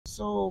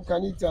So,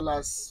 can you tell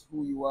us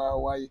who you are,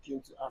 why you came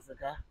to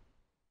Africa?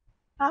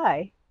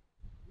 Hi,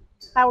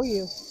 how are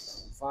you?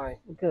 Fine.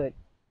 Good.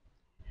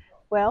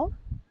 Well,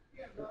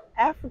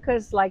 Africa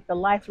is like the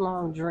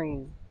lifelong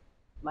dream.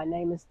 My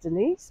name is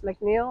Denise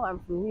McNeil. I'm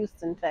from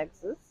Houston,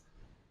 Texas.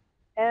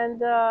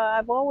 And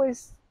I've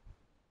always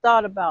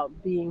thought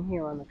about being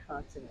here on the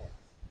continent.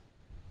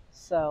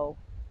 So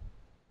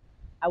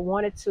I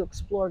wanted to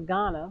explore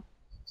Ghana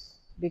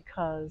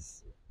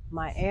because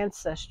my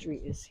ancestry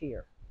is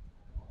here.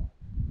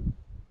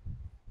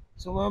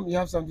 So, ma'am, you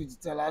have something to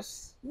tell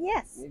us?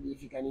 Yes, Maybe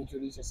if you can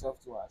introduce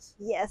yourself to us.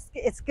 yes.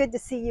 It's good to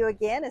see you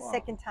again, a Wow.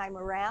 second time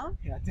around.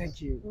 Yeah,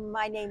 thank you.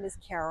 My name is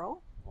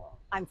Carol. Wow.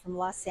 I'm from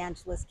Los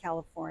Angeles,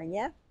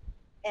 California.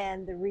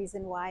 And the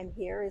reason why I'm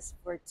here is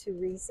for two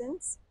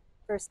reasons.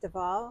 First of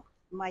all,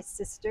 my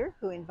sister,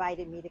 who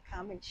invited me to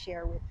come and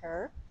share with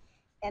her.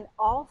 And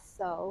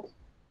also,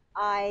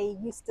 I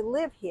used to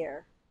live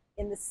here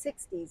in the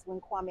 60s when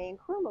Kwame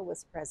Nkrumah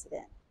was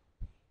president.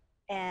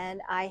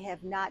 And I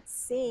have not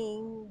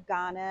seen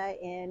Ghana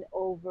in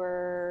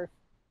over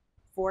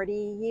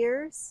 40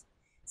 years.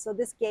 So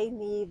this gave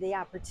me the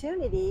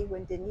opportunity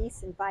when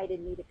Denise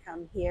invited me to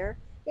come here,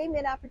 gave me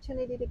an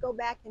opportunity to go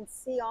back and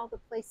see all the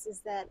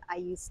places that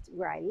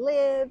where I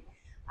lived.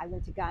 I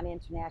went to Ghana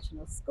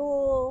International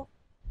School,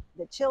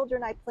 the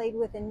children I played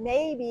with, and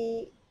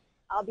maybe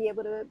I'll be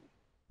able to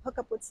hook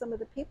up with some of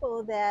the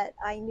people that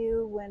I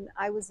knew when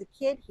I was a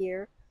kid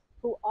here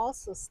who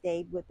also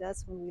stayed with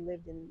us when we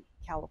lived in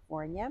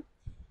California.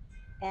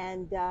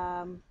 And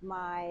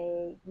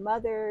my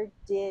mother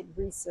did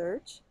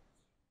research.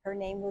 Her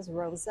name was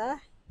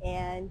Rosa,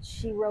 and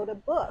she wrote a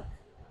book.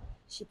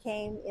 She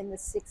came in the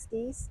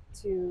 60s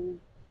to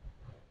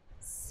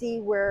see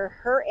where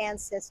her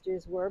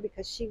ancestors were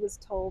because she was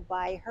told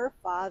by her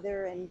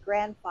father and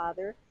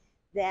grandfather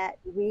that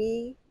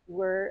we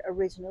were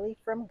originally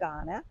from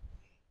Ghana.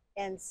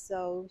 And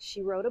so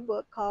she wrote a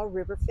book called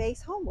River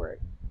Face Homeward,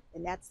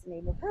 and that's the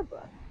name of her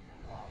book.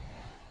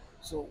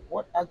 So,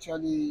 what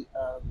actually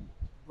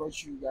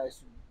brought you guys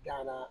to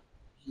Ghana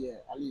here?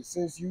 At least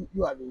since you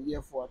have been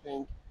here for, I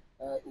think,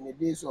 in the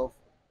days of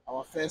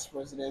our first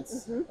president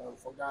Mm-hmm,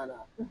 for Ghana,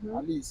 mm-hmm.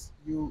 at least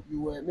you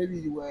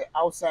were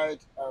outside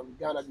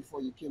Ghana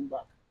before you came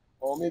back,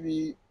 or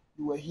maybe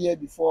you were here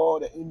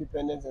before the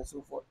independence and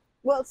so forth.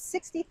 Well,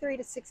 63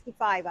 to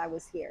 65, I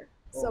was here.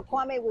 So Okay,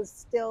 Kwame was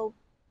still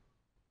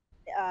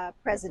the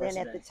president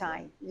at the president, yeah.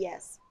 time,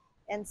 yes.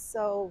 And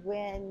so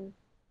when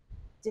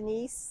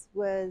Denise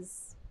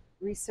was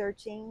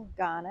researching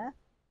Ghana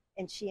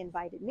and she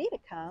invited me to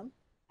come,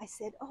 I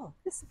said, oh,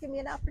 this will give me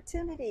an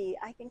opportunity.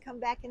 I can come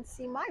back and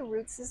see my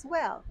roots as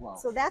well. Wow.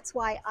 So that's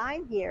why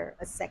I'm here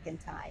a second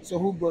time. So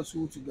who brought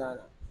you to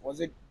Ghana?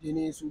 Was it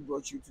Denise who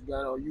brought you to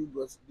Ghana, or you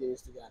brought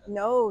Denise to Ghana?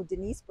 No,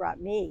 Denise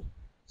brought me.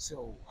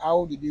 So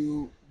how did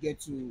you get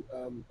to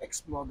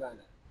explore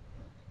Ghana?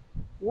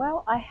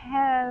 Well, I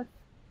have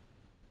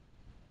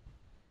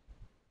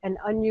an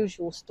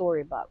unusual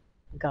story about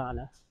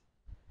Ghana.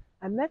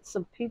 I met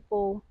some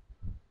people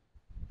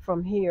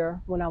from here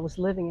when I was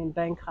living in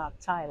Bangkok,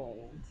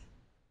 Thailand.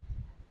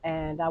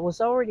 And I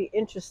was already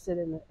interested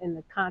in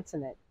the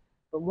continent.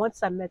 But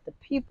once I met the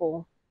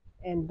people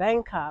in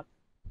Bangkok,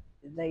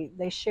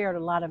 they shared a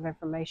lot of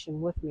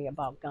information with me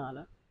about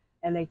Ghana.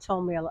 And they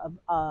told me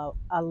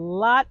a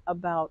lot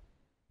about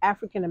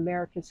African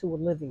Americans who were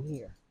living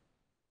here.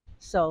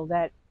 So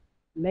that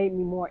made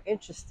me more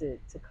interested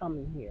to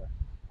coming here.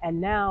 And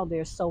now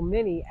there's so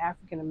many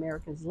African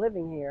Americans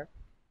living here.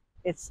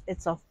 It's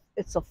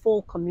a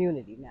full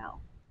community now.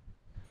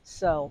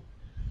 So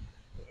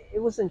it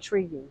was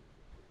intriguing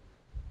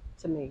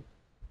to me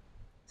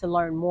to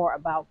learn more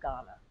about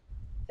Ghana,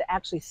 to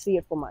actually see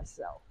it for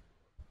myself.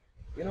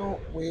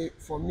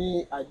 For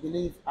me, I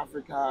believe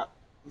Africa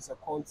is a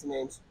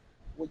continent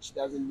which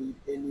doesn't need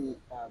any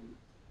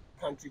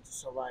country to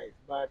survive.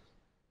 But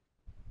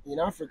in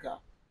Africa,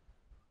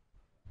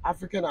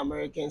 African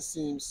Americans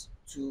seems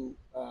to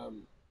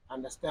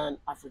understand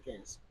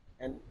Africans,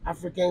 and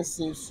Africans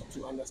seems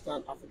to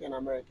understand African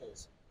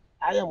Americans.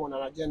 I am on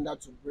an agenda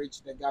to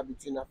bridge the gap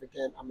between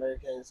African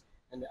Americans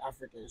and the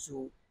Africans.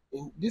 So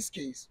in this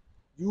case,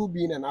 you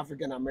being an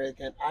African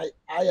American, I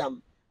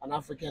am an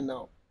African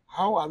now.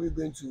 How are we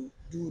going to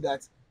do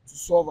that to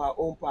solve our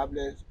own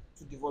problems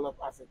to develop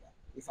Africa,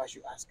 if I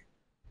should ask?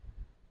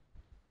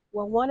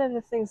 Well, one of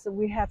the things that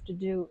we have to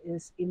do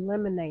is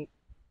eliminate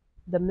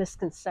the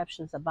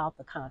misconceptions about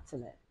the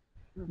continent.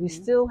 We Mm-hmm.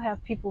 still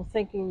have people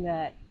thinking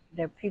that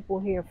there are people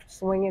here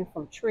swinging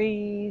from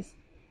trees,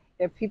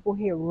 there are people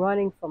here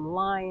running from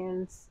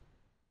lions.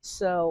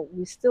 So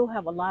we still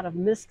have a lot of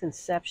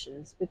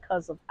misconceptions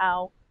because of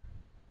how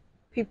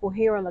people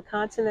here on the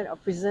continent are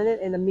presented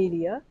in the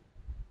media.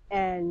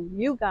 And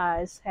you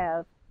guys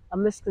have a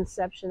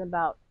misconception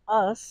about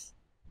us,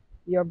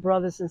 your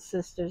brothers and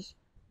sisters,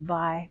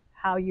 by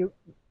how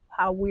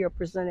we are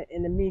presented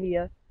in the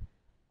media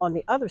on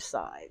the other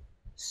side.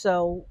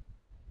 So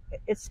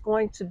it's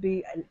going to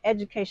be an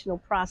educational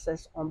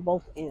process on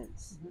both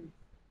ends Mm-hmm.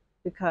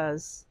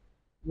 because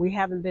we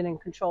haven't been in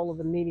control of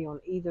the media on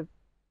either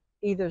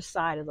either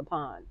side of the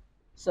pond.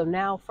 So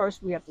now,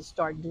 first, we have to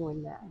start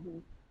doing that. Mm-hmm.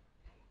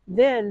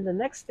 Then the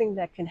next thing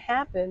that can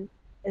happen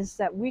is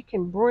that we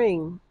can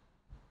bring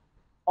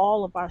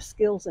all of our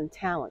skills and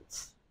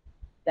talents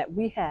that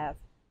we have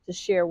to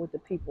share with the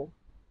people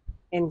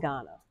in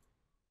Ghana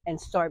and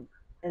start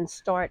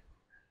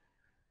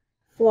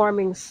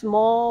forming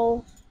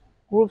small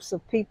groups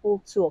of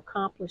people to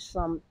accomplish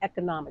some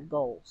economic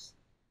goals.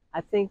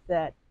 I think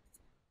that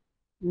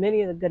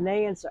many of the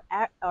Ghanaians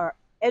are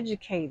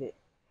educated,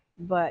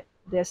 but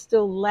they're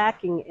still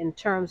lacking in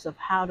terms of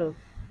how to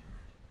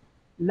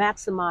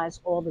maximize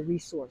all the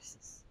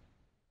resources.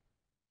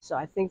 So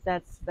I think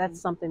that's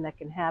something that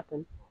can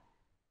happen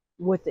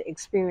with the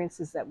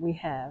experiences that we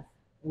have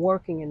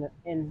working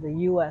in the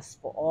U.S.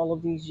 for all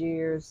of these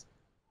years,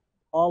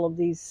 all of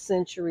these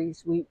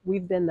centuries.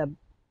 We've been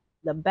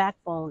the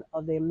backbone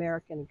of the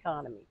American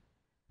economy.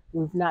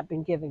 We've not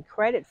been given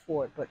credit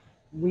for it, but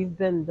we've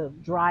been the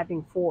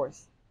driving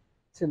force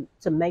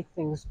to make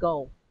things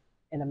go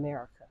in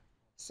America.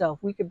 So if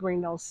we could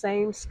bring those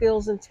same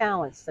skills and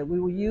talents that we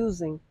were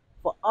using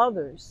for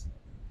others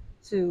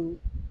to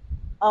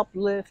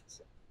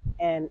uplift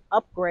and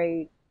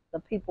upgrade the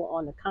people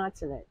on the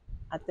continent,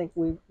 I think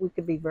we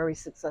could be very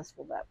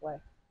successful that way.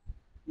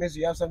 Miss,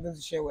 you have something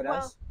to share with Well,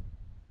 us?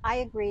 I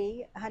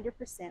agree 100%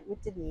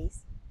 with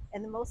Denise.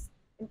 And the most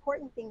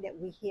important thing that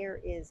we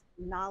hear is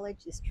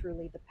knowledge is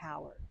truly the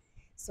power.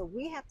 So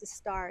we have to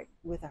start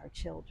with our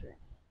children.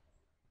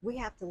 We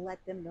have to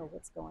let them know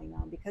what's going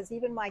on because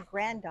even my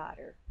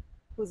granddaughter,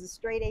 who's a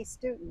straight A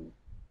student,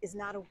 is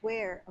not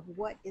aware of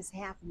what is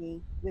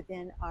happening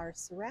within our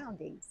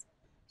surroundings.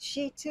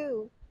 She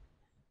too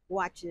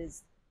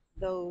watches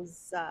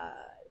those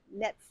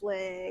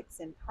Netflix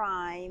and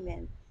Prime,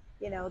 and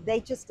they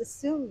just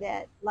assume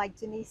that, like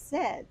Denise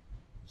said,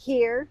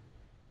 here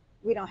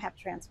we don't have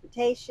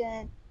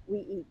transportation, we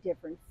eat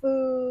different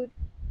food,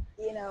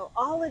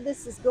 all of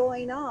this is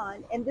going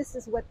on, and this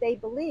is what they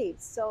believe.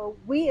 So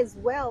we, as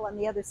well, on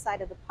the other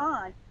side of the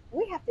pond,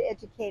 we have to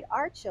educate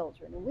our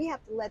children, and we have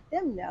to let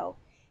them know.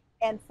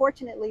 And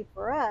fortunately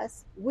for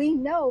us, we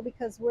know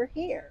because we're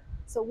here,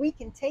 so we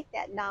can take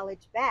that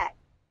knowledge back,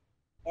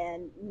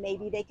 and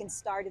maybe they can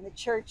start in the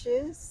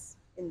churches,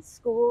 in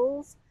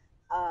schools,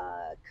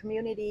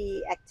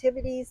 community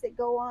activities that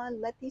go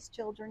on. Let these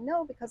children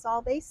know because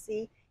all they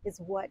see is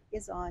what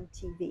is on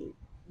TV,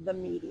 the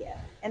media,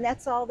 and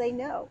that's all they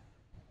know.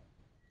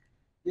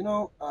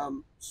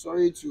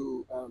 Sorry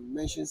to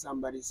mention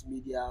somebody's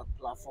media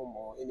platform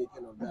or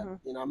anything of that.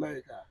 Mm-hmm. In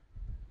America,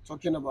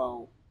 talking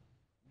about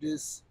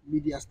this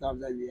media stuff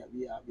that we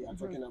are Mm-hmm.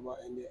 talking about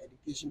and the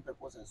education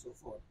purpose and so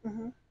forth.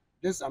 Mm-hmm.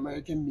 This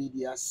American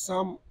media,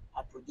 some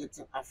are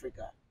projecting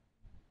Africa,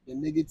 the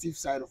negative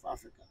side of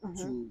Africa,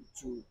 Mm-hmm.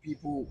 to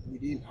people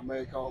within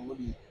America or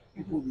maybe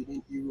people Mm-hmm.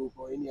 within Europe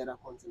or any other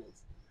continent.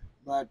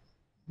 But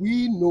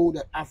we know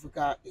that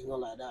Africa is not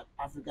like that.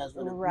 Africa is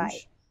not a Right.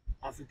 bush.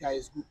 Africa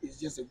is good. It's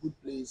just a good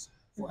place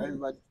for Mm-hmm.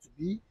 everybody to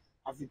be.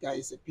 Africa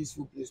is a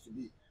peaceful place to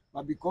be.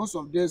 But because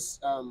of this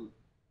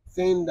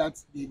thing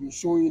that they've been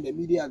showing, the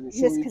media has been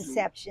showing to,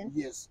 Misconception.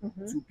 yes,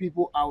 Mm-hmm. to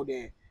people out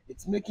there,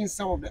 it's making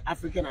some of the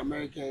African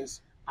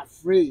Americans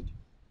afraid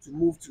to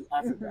move to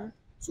Africa. Mm-hmm.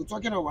 So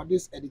talking about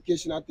this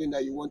educational thing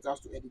that you want us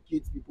to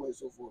educate people and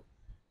so forth,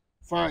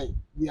 fine,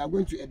 we are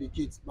going to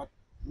educate, but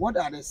what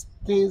are the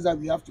things that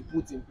we have to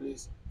put in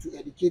place to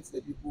educate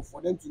the people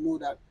for them to know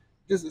that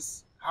this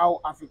is how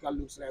Africa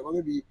looks like? Or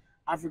maybe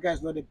Africa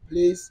is not a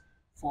place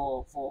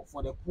for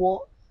the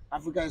poor.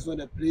 Africa is not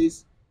a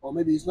place, or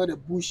maybe it's not a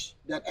bush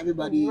that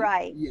everybody.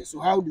 Right. Yeah. So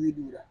how do we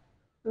do that?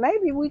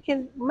 Maybe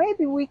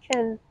we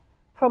can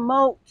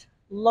promote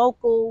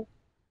local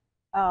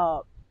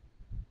uh,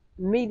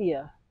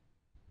 media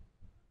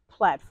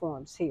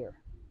platforms here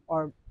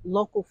or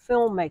local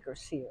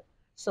filmmakers here.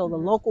 So the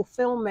Mm-hmm. local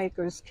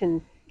filmmakers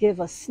can give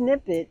a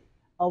snippet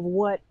of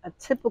what a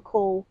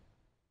typical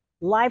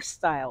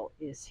lifestyle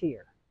is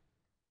here.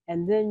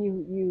 And then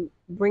you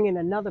bring in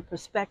another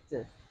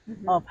perspective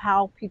Mm-hmm. of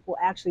how people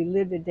actually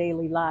live their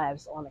daily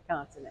lives on the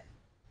continent.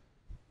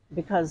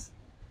 Because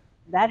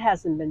that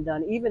hasn't been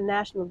done. Even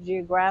National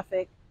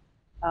Geographic,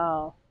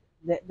 uh,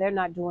 they're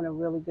not doing a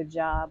really good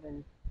job.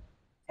 And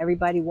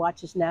everybody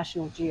watches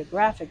National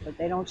Geographic, but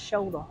they don't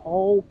show the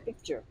whole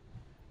picture.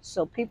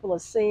 So people are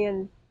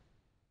seeing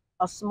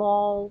a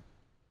small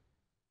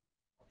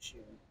Sure.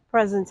 Yeah.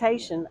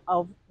 presentation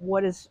of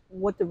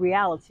what the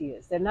reality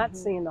is. They're not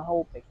Mm-hmm. seeing the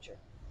whole picture.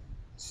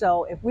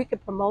 So if we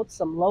could promote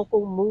some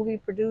local movie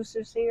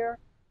producers here,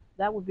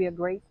 that would be a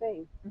great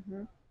thing.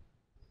 Mm-hmm.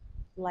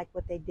 Like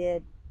what they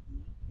did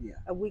Yeah.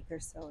 a week or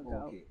so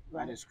ago. Okay. At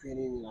Right. a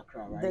screening in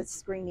Accra, The right?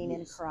 screening in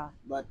Yes. Accra.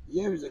 But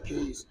here is the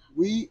case.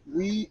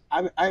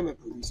 I'm a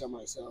producer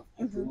myself.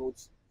 I Mm-hmm.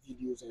 promote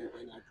videos and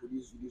I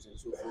produce videos and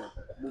so forth,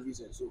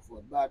 movies and so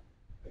forth. But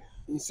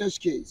in such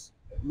case,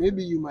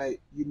 maybe you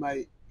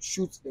might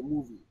shoot the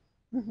movie,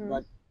 Mm-hmm.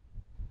 but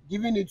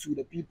giving it to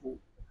the people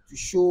to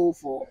show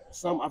for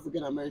some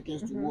African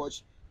Americans to Mm-hmm.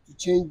 watch to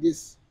change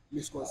these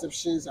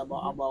misconceptions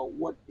about Mm-hmm. about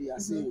what they are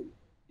Mm-hmm. saying,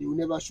 they will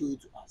never show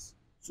it to us.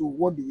 So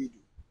what do we do?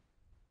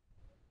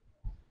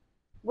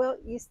 Well,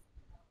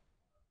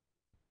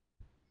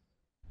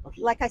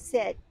 Okay. like I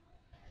said,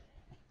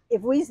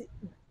 if we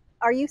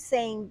are you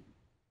saying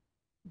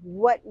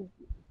what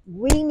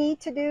we need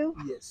to do?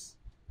 Yes.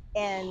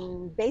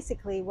 And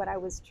basically, what I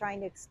was trying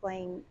to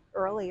explain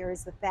earlier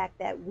is the fact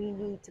that we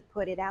need to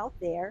put it out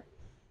there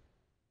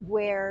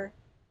where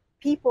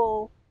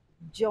people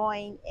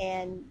join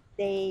and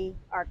they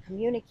are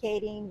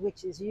communicating,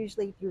 which is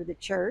usually through the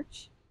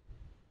church,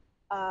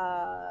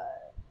 uh,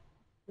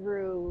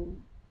 through,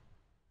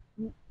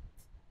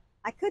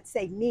 I could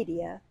say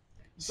media,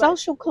 but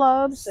Social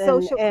clubs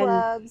social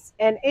clubs,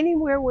 and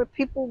anywhere where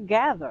people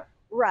gather.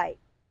 right?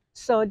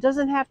 So it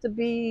doesn't have to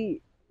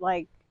be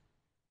like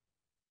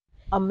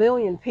a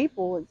million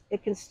people.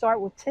 It can start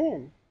with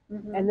 10,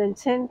 Mm-hmm. and then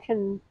 10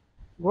 can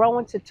grow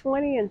into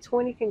 20, and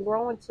 20 can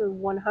grow into Mm-hmm.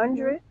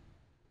 100.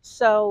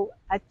 So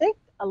I think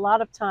a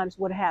lot of times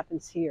what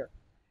happens here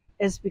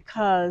is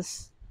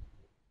because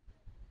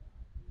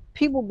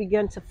people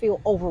begin to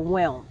feel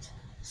overwhelmed.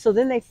 So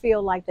then they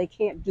feel like they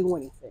can't do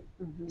anything.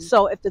 Mm-hmm.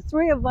 So if the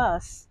three of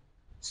us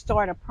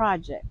start a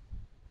project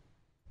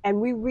and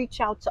we reach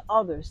out to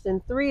others,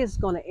 then three is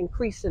going to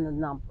increase in the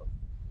number.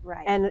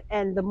 Right.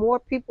 And the more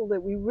people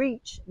that we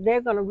reach,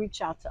 they're going to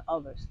reach out to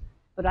others.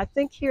 But I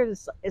think here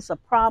is a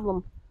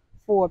problem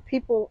for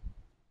people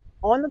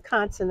on the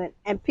continent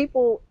and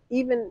people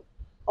even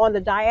on the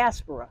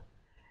diaspora.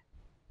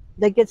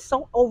 They get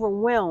so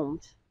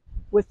overwhelmed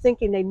with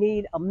thinking they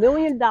need $1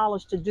 million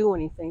to do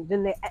anything,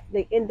 then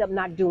they end up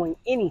not doing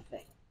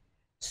anything.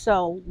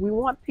 So we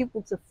want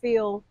people to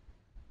feel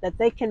that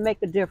they can make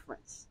a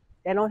difference.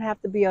 They don't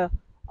have to be a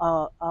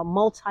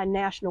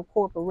multinational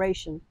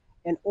corporation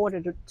in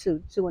order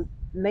to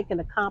make an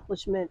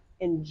accomplishment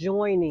in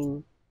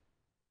joining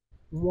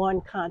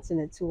one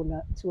continent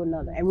to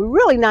another. And we're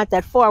really not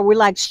that far. We're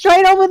like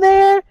straight over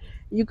there.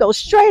 You go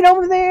straight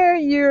over there,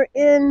 you're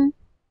in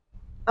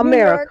New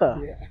York.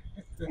 America.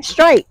 Yeah.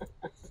 Straight.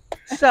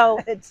 So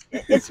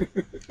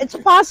it's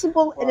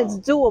possible and it's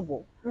Wow.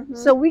 doable. Mm-hmm.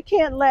 So we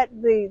can't let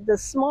the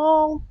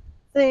small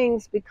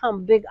things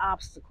become big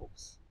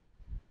obstacles.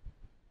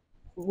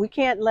 We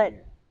can't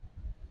let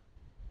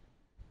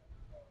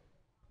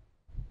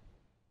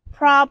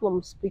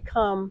problems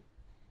become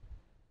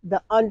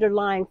the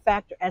underlying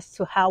factor as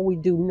to how we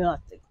do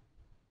nothing.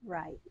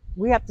 Right.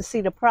 We have to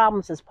see the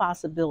problems as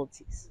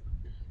possibilities.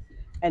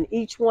 And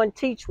each one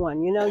teach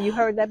one. You know, you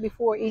heard that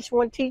before, each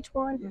one teach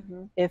one.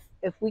 Mm-hmm. If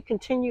we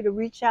continue to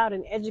reach out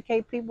and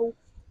educate people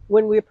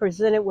when we're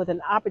presented with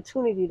an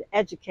opportunity to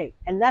educate,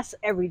 and that's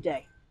every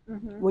day.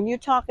 Mm-hmm. When you're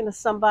talking to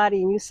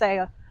somebody and you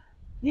say,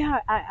 yeah,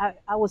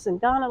 I was in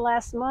Ghana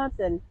last month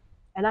and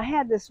I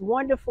had this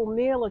wonderful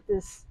meal at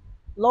this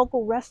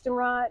local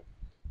restaurant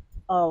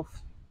of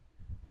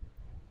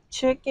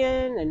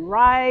chicken and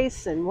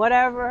rice and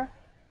whatever.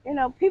 You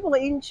know, people are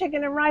eating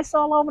chicken and rice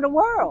all over the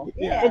world.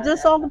 Yeah. It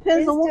just all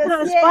depends It's on what just,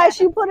 kind of yeah. spice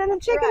you put in the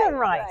chicken Right, and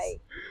rice. right.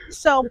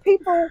 So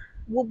people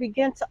will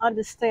begin to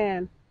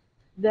understand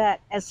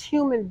that as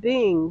human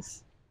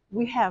beings,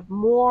 we have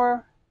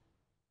more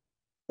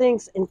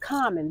things in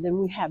common than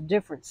we have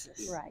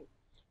differences. Right.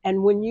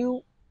 And when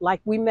you,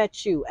 like we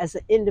met you as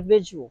an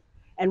individual,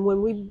 and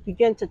when we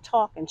begin to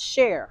talk and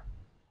share,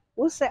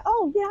 we'll say,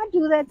 oh, yeah, I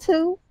do that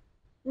too.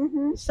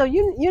 Mm-hmm. So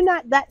you're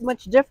not that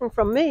much different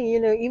from me, you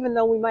know, even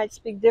though we might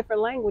speak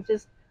different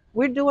languages.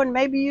 We're doing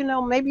maybe, you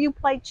know, maybe you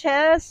play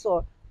chess,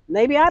 or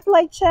maybe I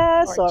play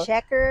chess, Or or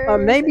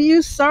checkers. maybe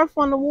you surf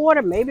on the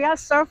water, maybe I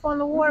surf on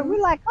the water. Mm-hmm.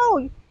 We're like,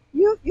 oh,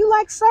 you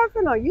like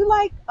surfing, or you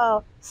like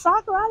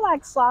soccer? I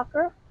like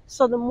soccer.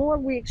 So the more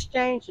we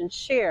exchange and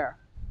share,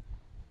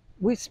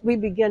 we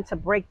begin to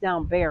break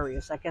down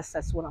barriers. I guess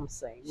that's what I'm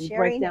saying. We break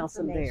Sharing down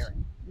some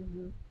information.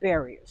 Mm-hmm.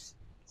 barriers.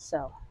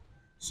 So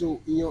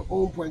So, in your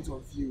own point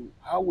of view,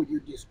 how would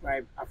you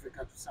describe Africa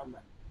to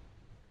somebody?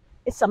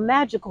 it's a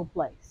magical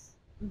place.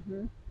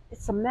 Mm-hmm.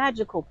 It's a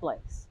magical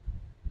place.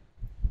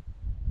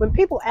 When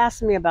people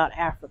ask me about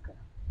Africa,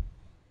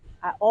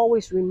 I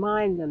always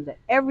remind them that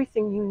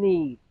everything you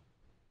need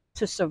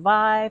to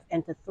survive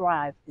and to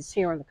thrive is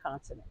here on the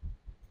continent.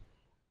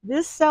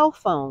 This cell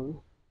phone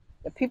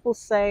that people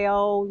say,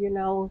 oh, you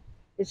know,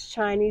 it's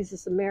Chinese,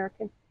 it's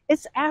American,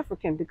 it's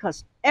African,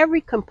 because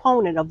every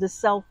component of this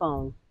cell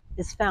phone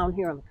is found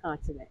here on the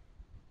continent.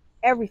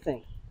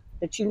 Everything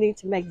that you need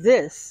to make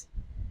this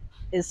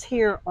is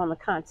here on the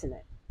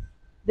continent.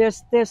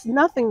 There's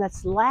nothing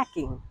that's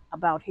lacking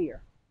about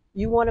here.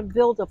 You want to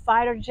build a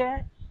fighter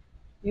jet,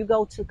 you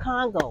go to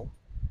Congo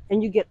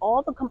and you get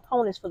all the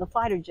components for the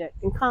fighter jet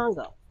in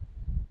Congo.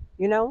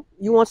 You know,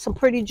 you want some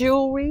pretty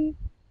jewelry,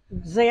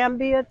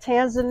 Zambia,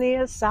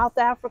 Tanzania, South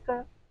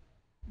Africa.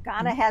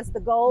 Ghana has the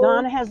gold.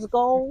 Ghana has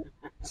gold.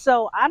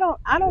 So I don't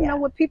know Yeah.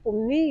 what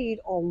people need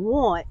or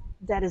want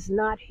that is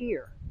not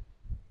here.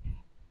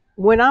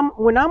 When I'm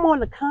on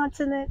the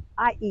continent,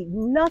 I eat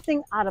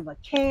nothing out of a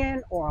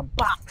can or a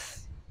box.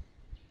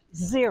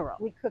 Zero.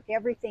 We cook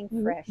everything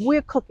fresh.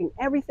 We're cooking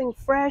everything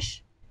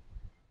fresh,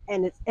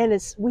 and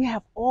it's we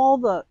have all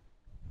the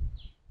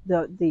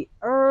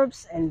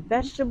herbs and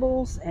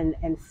vegetables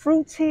and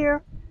fruits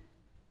here.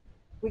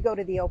 We go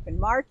to the open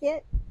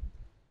market.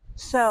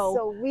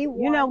 So, we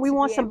you know, want we to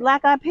want be some able,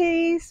 black-eyed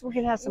peas. We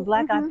can have some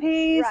black-eyed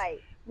peas. right.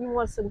 We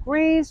want some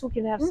greens. We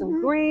can have some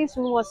greens.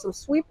 We want some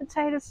sweet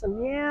potatoes,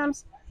 some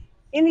yams.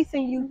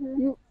 Anything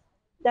you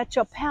that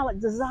your palate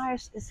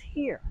desires is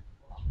here.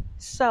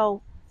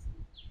 So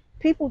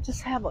people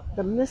just have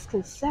the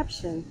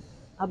misconception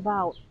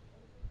about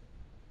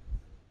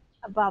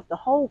the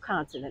whole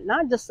continent,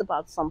 not just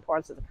about some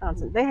parts of the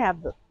continent. They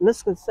have the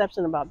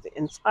misconception about the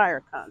entire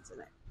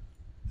continent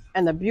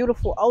and the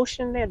beautiful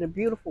ocean there, the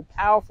beautiful,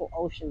 powerful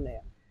ocean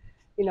there.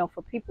 You know,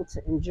 for people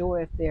to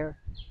enjoy if they're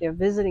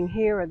visiting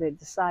here or they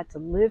decide to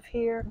live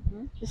here.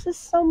 There's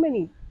just so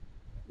many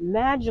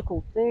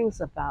magical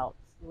things about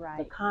the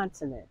Right.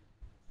 continent.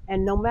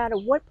 And no matter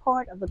what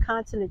part of the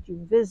continent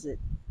you visit,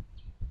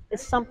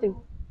 it's something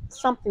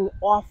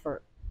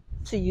offered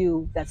to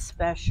you that's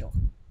special.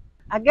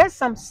 I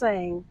guess I'm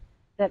saying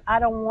that I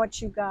don't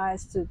want you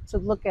guys to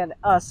look at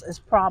us as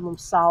problem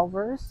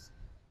solvers.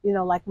 You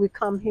know, like we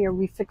come here,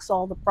 we fix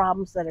all the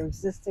problems that are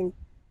existing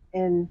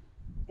in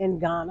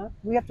Ghana.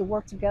 We have to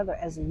work together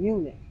as a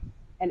unit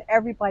and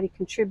everybody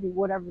contribute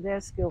whatever their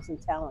skills and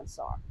talents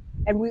are.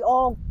 And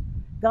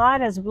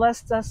God has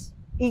blessed us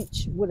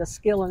each with a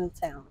skill and a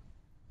talent.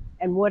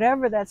 And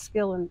whatever that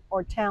skill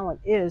or talent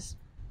is,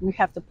 we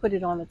have to put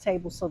it on the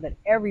table so that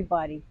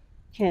everybody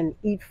can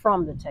eat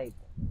from the table.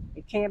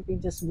 It can't be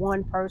just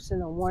one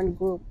person or one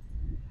group.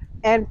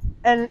 And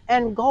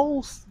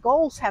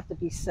goals have to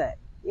be set,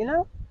 you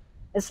know?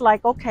 It's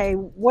like, okay,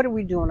 what are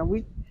we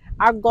doing?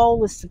 Our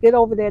goal is to get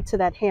over there to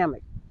that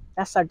hammock.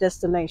 That's our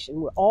destination.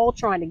 We're all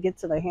trying to get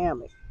to the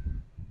hammock.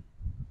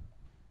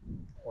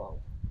 Wow.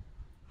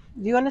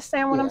 Do you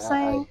understand what I'm Yeah,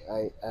 saying?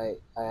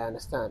 I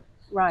understand.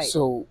 Right.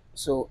 So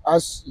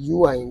as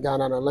you are in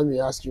Ghana now, let me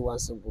ask you one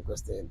simple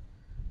question.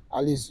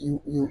 At least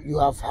you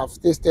have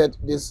tasted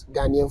this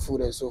Ghanaian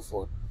food and so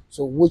forth.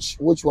 So which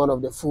one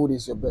of the food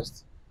is your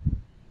best?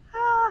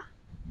 Ah,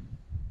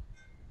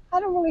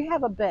 I don't really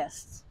have a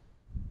best.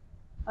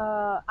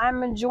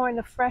 I'm enjoying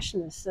the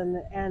freshness and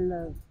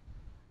the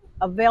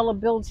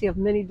availability of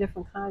many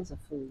different kinds of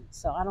food.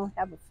 So I don't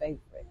have a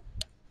favorite.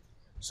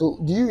 So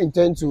do you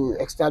intend to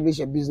establish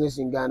a business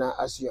in Ghana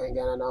as you are in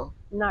Ghana now?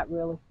 Not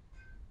really.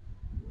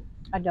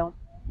 I don't.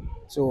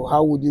 So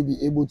how would you be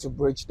able to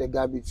bridge the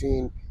gap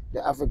between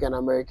the African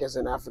Americans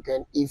and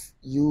African if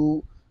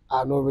you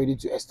are not ready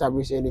to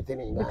establish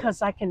anything in Ghana?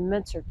 Because I can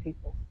mentor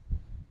people.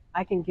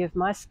 I can give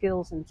my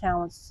skills and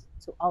talents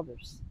to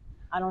others.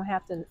 I don't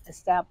have to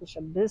establish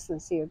a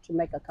business here to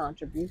make a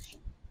contribution.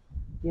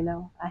 You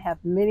know, I have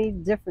many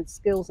different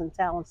skills and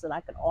talents that I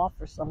could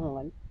offer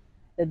someone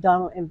that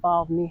don't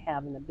involve me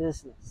having a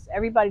business.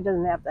 Everybody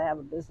doesn't have to have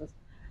a business.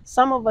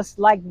 Some of us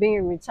like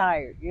being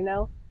retired, you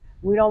know?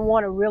 We don't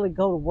want to really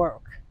go to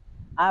work.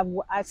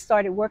 I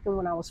started working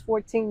when I was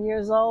 14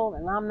 years old,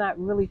 and I'm not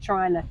really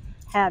trying to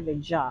have a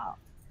job.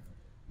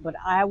 But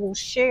I will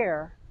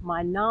share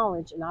my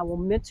knowledge and I will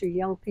mentor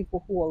young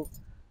people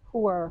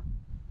who are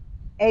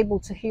able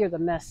to hear the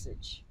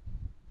message.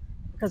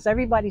 Because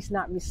everybody's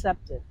not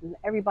receptive and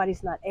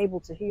everybody's not able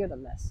to hear the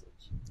message.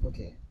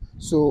 Okay.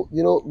 So,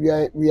 you know, we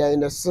are in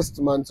the 6th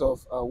month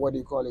of what do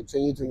you call it,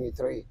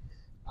 2023.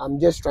 I'm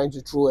just trying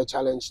to throw a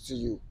challenge to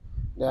you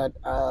that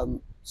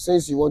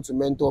since you want to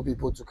mentor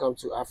people to come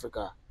to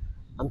Africa,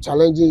 I'm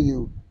challenging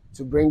you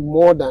to bring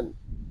more than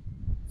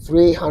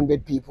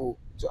 300 people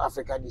to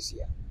Africa this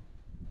year.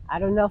 I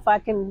don't know if I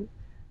can,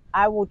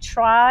 I will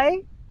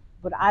try,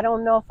 but I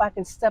don't know if I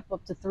can step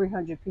up to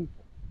 300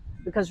 people.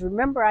 Because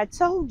remember, I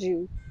told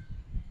you,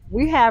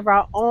 we have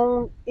our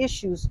own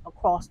issues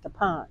across the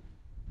pond.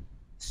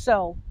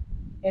 So,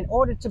 in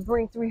order to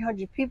bring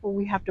 300 people,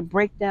 we have to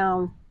break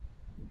down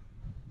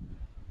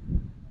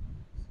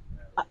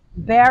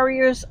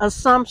barriers,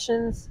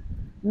 assumptions,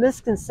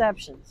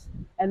 misconceptions.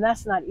 And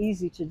that's not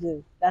easy to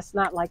do. That's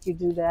not like you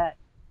do that.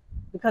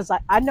 Because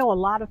I know a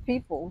lot of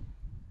people,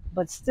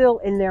 but still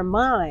in their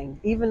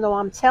mind, even though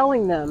I'm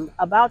telling them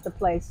about the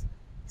place,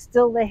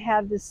 still they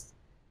have this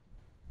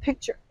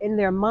picture in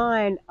their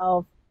mind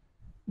of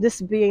this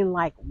being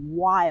like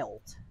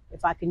wild,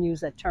 if I can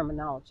use that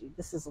terminology.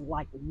 This is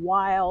like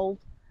wild,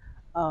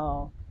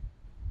 uh,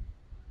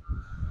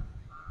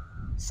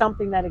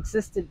 something that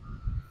existed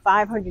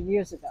 500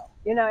 years ago,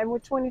 you know, and we're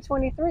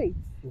 2023.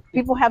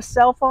 People have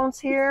cell phones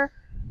here.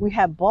 We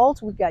have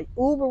Bolt, we got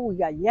Uber, we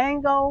got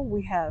Yango,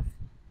 we have,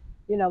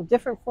 you know,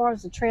 different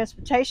forms of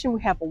transportation.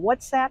 We have a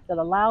WhatsApp that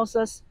allows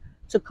us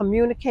to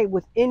communicate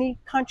with any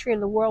country in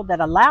the world that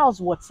allows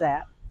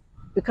WhatsApp,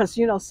 because,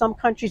 you know, some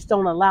countries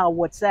don't allow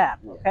WhatsApp,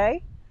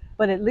 okay?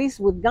 But at least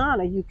with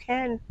Ghana, you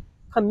can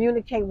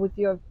communicate with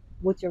your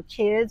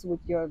kids, with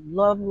your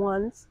loved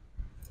ones,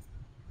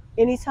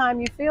 anytime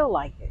you feel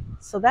like it.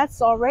 So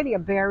that's already a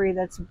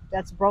barrier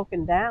that's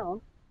broken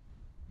down.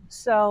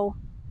 So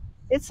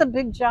it's a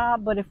big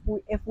job, but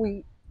if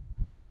we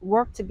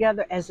work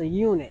together as a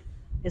unit,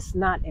 it's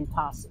not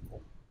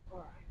impossible.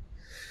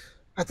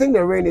 I think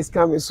the rain is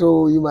coming,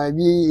 so you might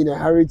be in a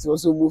hurry to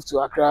also move to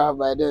Accra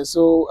by then.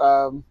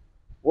 So,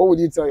 what would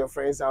you tell your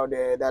friends out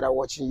there that are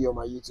watching you on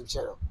my YouTube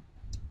channel?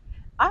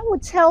 I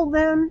would tell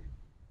them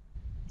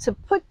to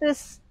put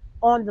this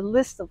on the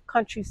list of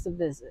countries to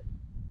visit.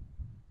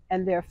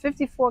 And there are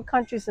 54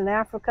 countries in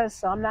Africa,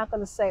 so I'm not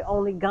going to say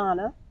only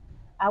Ghana.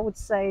 I would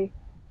say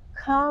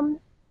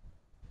come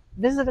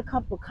visit a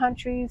couple of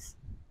countries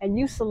and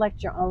you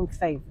select your own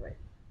favorite.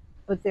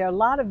 But there are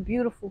a lot of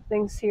beautiful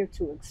things here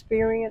to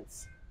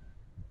experience.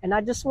 And I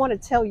just want to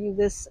tell you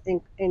this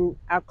in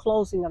our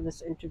closing of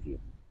this interview.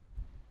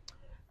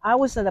 I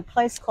was at a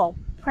place called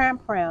Pram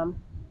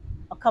Pram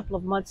a couple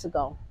of months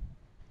ago,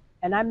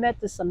 and I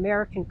met this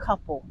American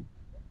couple.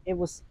 It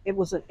was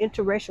an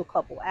interracial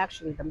couple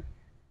actually.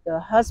 The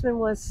husband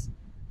was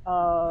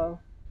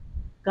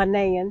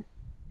Ghanaian,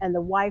 and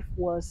the wife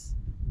was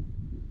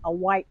a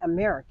white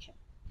American.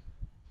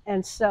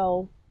 And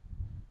so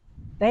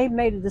they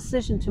made a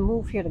decision to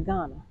move here to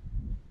Ghana,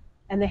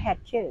 and they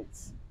had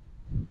kids.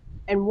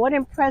 And what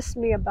impressed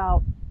me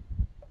about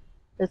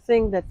the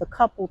thing that the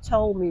couple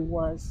told me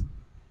was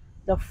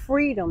the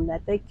freedom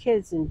that their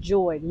kids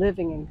enjoyed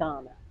living in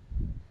Ghana.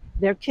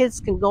 Their kids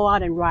can go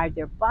out and ride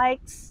their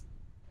bikes.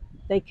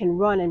 They can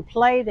run and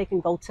play. They can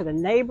go to the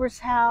neighbor's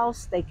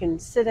house. They can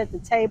sit at the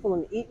table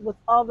and eat with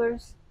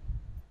others.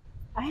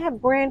 I have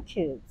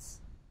grandkids.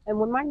 And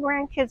when my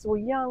grandkids were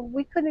young,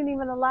 we couldn't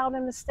even allow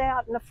them to stay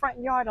out in the front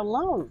yard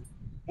alone.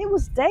 It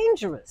was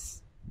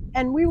dangerous.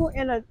 And we were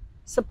in a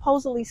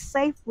supposedly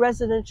safe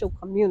residential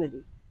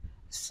community.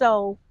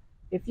 So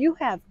if you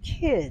have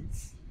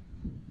kids,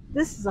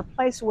 this is a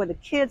place where the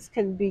kids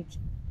can be,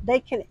 they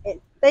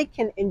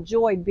can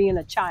enjoy being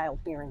a child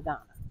here in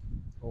Ghana.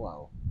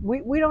 Wow.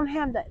 We don't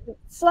have that.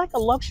 It's like a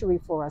luxury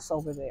for us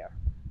over there.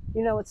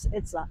 You know, it's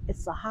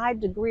a high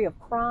degree of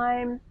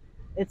crime.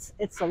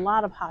 It's a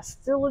lot of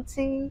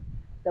hostility.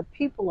 The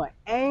people are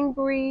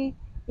angry.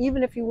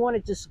 Even if you want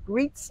to just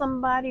greet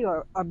somebody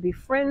or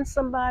befriend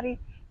somebody,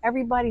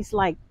 everybody's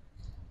like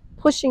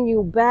pushing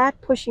you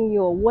back, pushing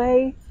you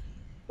away.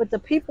 But the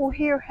people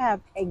here have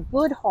a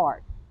good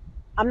heart.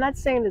 I'm not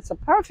saying it's a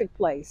perfect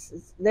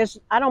place.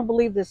 I don't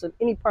believe there's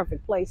any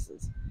perfect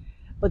places.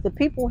 But the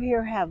people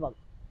here have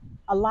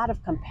a lot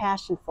of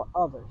compassion for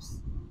others.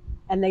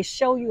 And they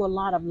show you a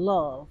lot of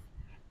love.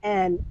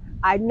 And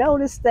I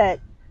noticed that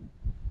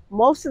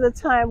most of the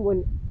time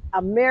when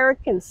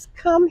Americans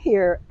come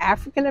here,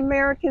 African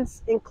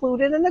Americans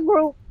included in the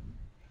group,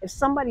 if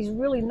somebody's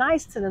really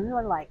nice to them,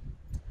 they're like,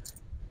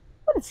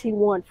 what does he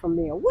want from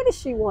me? Or what does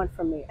she want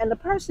from me? And the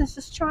person's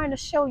just trying to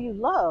show you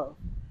love.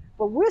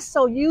 But we're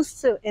so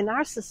used to, in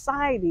our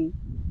society,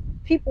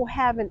 people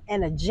having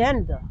an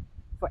agenda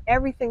for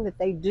everything that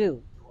they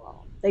do.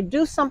 They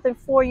do something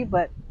for you,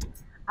 but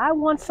I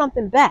want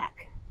something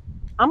back.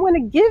 I'm going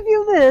to give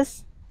you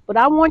this, but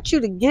I want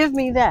you to give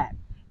me that.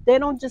 They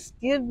don't just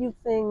give you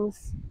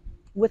things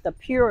with a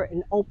pure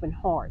and open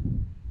heart.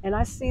 And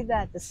I see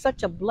that as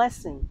such a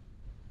blessing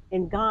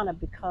in Ghana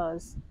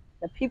because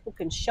the people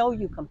can show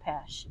you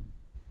compassion.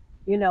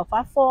 You know, if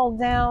I fall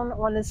down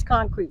on this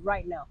concrete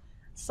right now,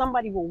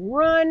 somebody will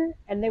run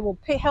and they will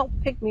help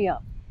pick me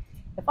up.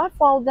 If I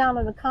fall down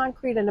on the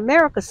concrete in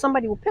America,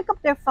 somebody will pick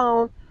up their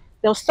phone,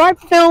 they'll start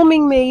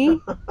filming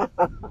me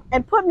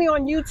and put me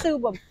on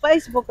YouTube or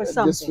Facebook or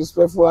something.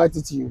 Disrespectful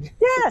attitude.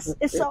 Yes,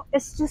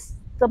 it's just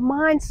the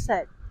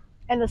mindset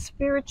and the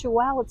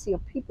spirituality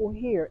of people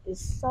here is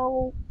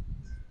so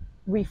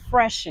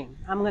refreshing.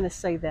 I'm going to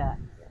say that.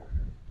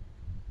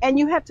 And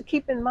you have to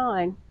keep in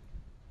mind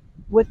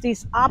with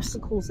these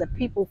obstacles that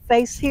people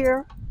face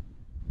here,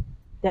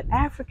 that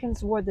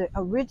Africans were the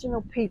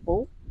original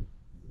people.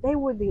 They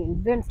were the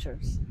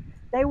inventors.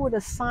 They were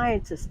the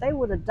scientists. They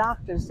were the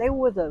doctors. They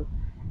were the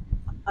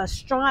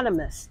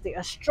astronomers, the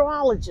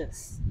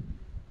astrologists.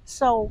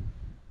 So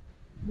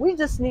we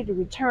just need to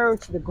return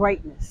to the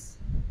greatness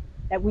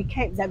that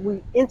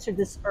we entered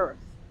this earth.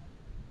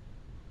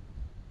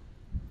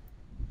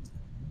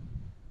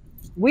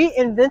 We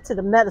invented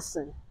a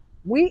medicine.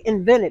 We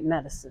invented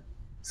medicine.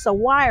 So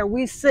why are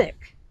we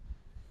sick?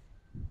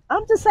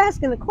 I'm just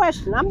asking the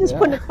question. I'm just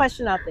putting the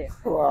question out there.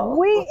 Wow.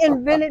 We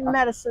invented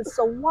medicine,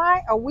 so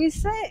why are we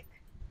sick?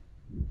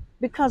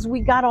 Because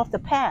we got off the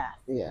path.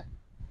 Yeah.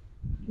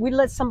 We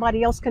let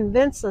somebody else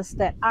convince us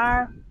that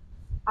our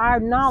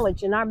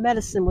knowledge and our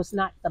medicine was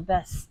not the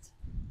best.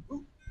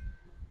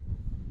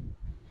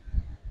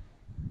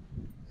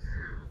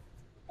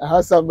 I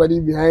have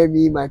somebody behind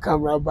me, my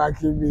camera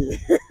backing me.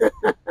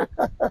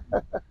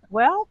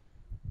 Well,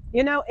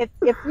 you know, if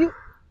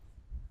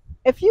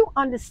you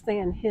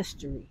understand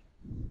history,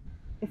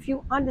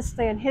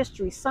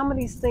 some of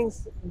these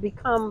things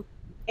become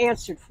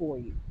answered for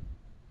you.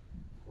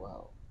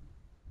 Wow.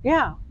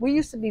 Yeah, we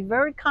used to be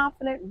very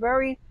confident,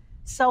 very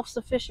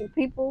self-sufficient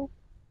people,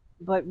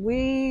 but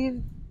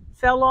we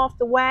fell off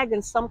the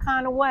wagon some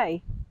kind of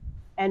way.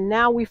 And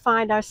now we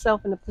find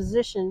ourselves in a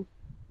position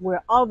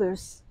where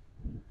others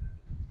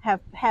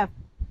have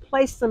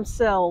placed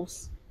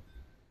themselves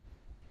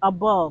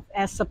above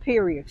as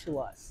superior to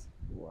us.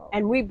 Wow.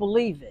 And we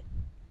believe it.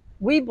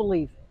 We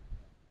believe it.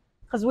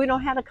 Because we don't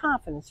have the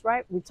confidence,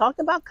 right? We talked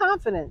about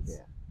confidence.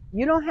 Yeah.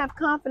 You don't have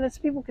confidence,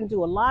 people can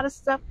do a lot of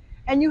stuff,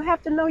 and you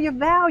have to know your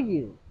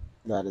value.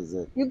 That is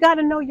it. You got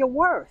to know your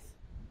worth.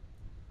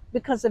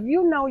 Because if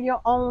you know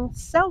your own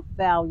self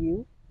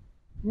value,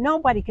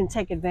 nobody can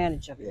take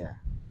advantage of you. Yeah.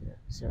 Yeah.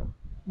 So.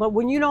 But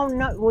when you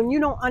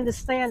don't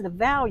understand the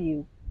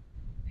value,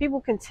 people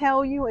can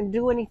tell you and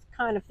do any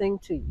kind of thing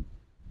to you.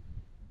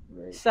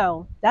 Right.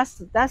 So that's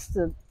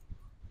the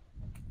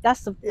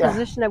Yeah.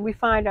 position that we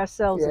find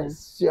ourselves in.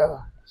 Yes.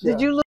 Sure. Did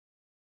Sure. you